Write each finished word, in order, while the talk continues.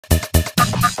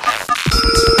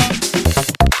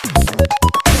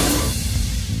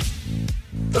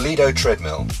The Lido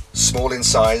Treadmill, small in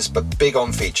size but big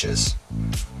on features.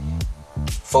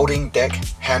 Folding deck,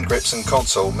 hand grips and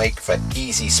console make for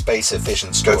easy space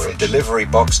efficient storage. Go from delivery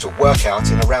box to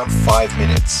workout in around 5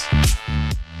 minutes.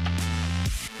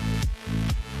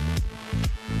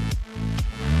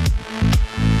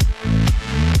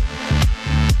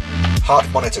 Heart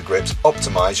monitor grips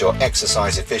optimize your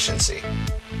exercise efficiency.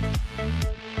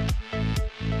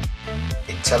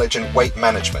 Intelligent weight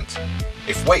management.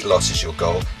 If weight loss is your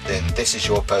goal, then this is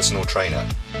your personal trainer.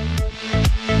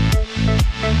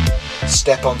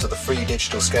 Step onto the free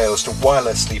digital scales to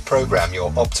wirelessly program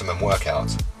your optimum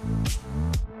workout.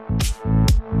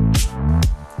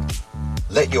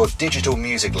 Let your digital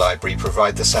music library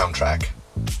provide the soundtrack.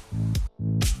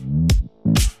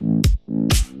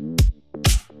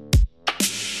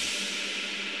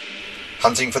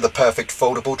 Hunting for the perfect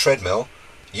foldable treadmill?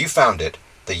 You found it,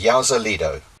 the YOWZA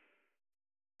Lido.